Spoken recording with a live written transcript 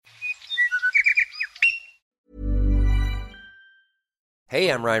Hey,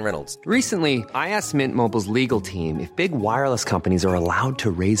 I'm Ryan Reynolds. Recently, I asked Mint Mobile's legal team if big wireless companies are allowed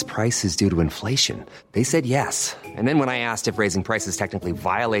to raise prices due to inflation. They said yes. And then when I asked if raising prices technically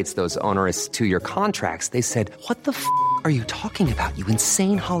violates those onerous two-year contracts, they said, "What the f*** are you talking about, you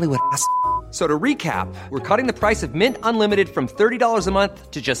insane Hollywood ass?" So to recap, we're cutting the price of Mint Unlimited from $30 a month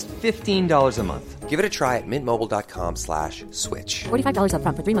to just $15 a month. Give it a try at mintmobile.com/switch. $45 up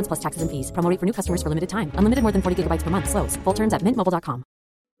front for 3 months plus taxes and fees. Promo rate for new customers for limited time. Unlimited more than 40 gigabytes per month. Slows full terms at mintmobile.com.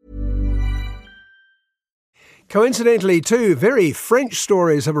 Coincidentally, two very French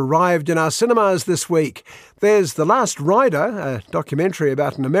stories have arrived in our cinemas this week. There's The Last Rider, a documentary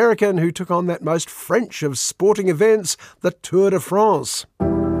about an American who took on that most French of sporting events, the Tour de France.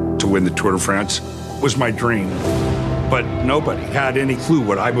 To win the Tour de France was my dream, but nobody had any clue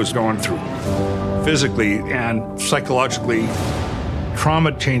what I was going through. Physically and psychologically,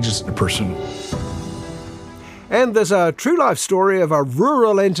 trauma changes a person. And there's a true-life story of a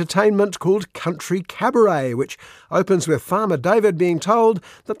rural entertainment called Country Cabaret, which opens with Farmer David being told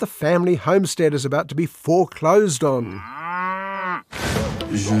that the family homestead is about to be foreclosed on.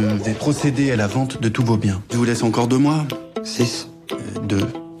 Je vais procéder à la vente de tous vos biens. Je vous laisse encore 2 mois. 6, 2,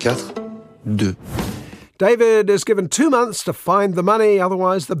 4, 2. David is given 2 months to find the money,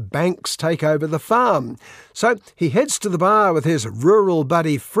 otherwise the banks take over the farm. So he heads to the bar with his rural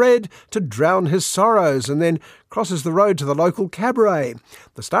buddy Fred to drown his sorrows and then crosses the road to the local cabaret.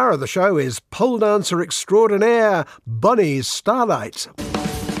 The star of the show is pole dancer extraordinaire Bonnie Starlight.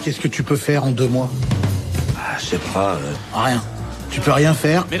 Qu'est-ce que tu peux faire en 2 mois? Je sais pas. Rien. Tu peux rien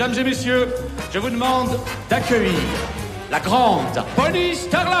faire? Mesdames et messieurs, je vous demande d'accueillir la grande Bonnie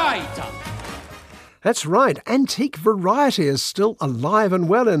Starlight. That's right, antique variety is still alive and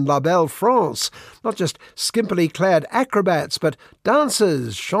well in La Belle France. Not just skimpily clad acrobats, but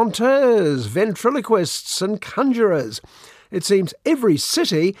dancers, chanteurs, ventriloquists and conjurors. It seems every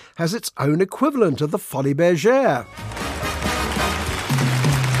city has its own equivalent of the Folies Bergère.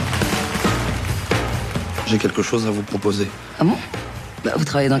 J'ai quelque chose à vous proposer. Ah bon? Vous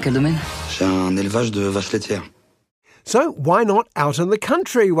travaillez dans quel domaine? J'ai un élevage de vaches laitières. So why not out in the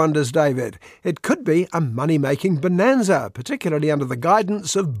country, wonders David? It could be a money-making bonanza, particularly under the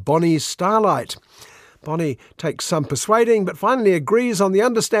guidance of Bonnie Starlight. Bonnie takes some persuading, but finally agrees on the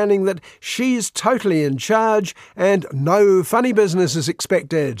understanding that she's totally in charge and no funny business is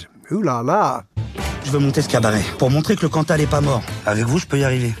expected. Ooh la la. Je veux monter ce cabaret pour montrer que le Cantal n'est pas mort. Avec vous, je peux y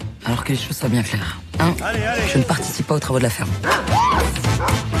arriver. Alors que les choses soient bien claires. 1. Je ne participe pas aux travaux de la ferme.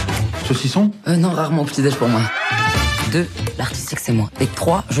 Saucisson? Non, rarement petit-déj pour moi. 2. L'artistique, c'est moi. Et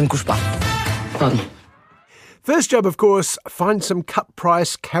 3. Je ne couche pas. Pardon. First job, of course, find some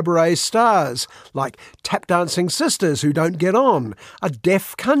cut-price cabaret stars, like tap-dancing sisters who don't get on, a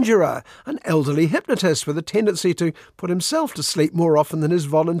deaf conjurer, an elderly hypnotist with a tendency to put himself to sleep more often than his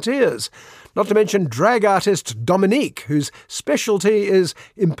volunteers. Not to mention drag artist Dominique, whose specialty is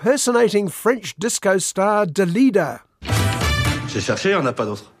impersonating French disco star Dalida. J'ai cherché, on n'a pas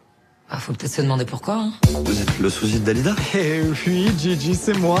d'autre. Faut peut-être se demander pourquoi. Hein. Vous êtes le sosie de Dalida? Eh oui, Gigi,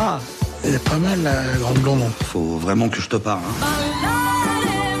 c'est moi. Elle est pas mal, la grande blonde. Faut vraiment que je te parle. Hein.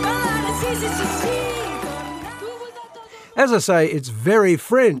 As I say, it's very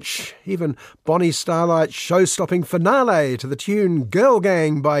French. Even Bonnie Starlight's show-stopping finale to the tune Girl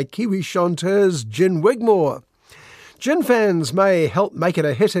Gang by Kiwi chanteuse Gin Wigmore. Gin fans may help make it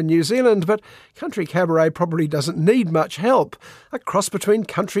a hit in New Zealand, but Country Cabaret probably doesn't need much help. A cross between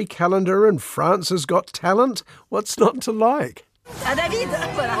Country Calendar and France's Got Talent, what's not to like? Ah David,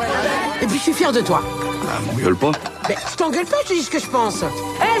 voilà. Et puis je suis fière de toi. Ah, m'engueule pas. Mais je t'engueule pas, je te dis ce que je pense.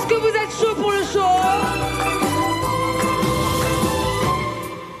 Est-ce que vous êtes chaud pour le show?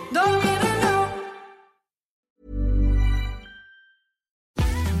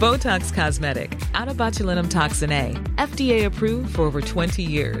 Botox Cosmetic, out of botulinum toxin A, FDA approved for over 20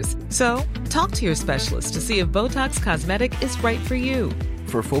 years. So, talk to your specialist to see if Botox Cosmetic is right for you.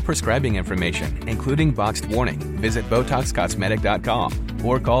 For full prescribing information, including boxed warning, visit BotoxCosmetic.com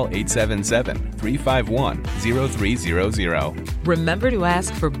or call 877-351-0300. Remember to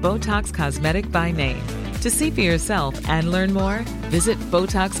ask for Botox Cosmetic by name. To see for yourself and learn more, visit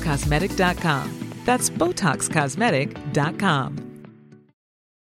BotoxCosmetic.com. That's BotoxCosmetic.com.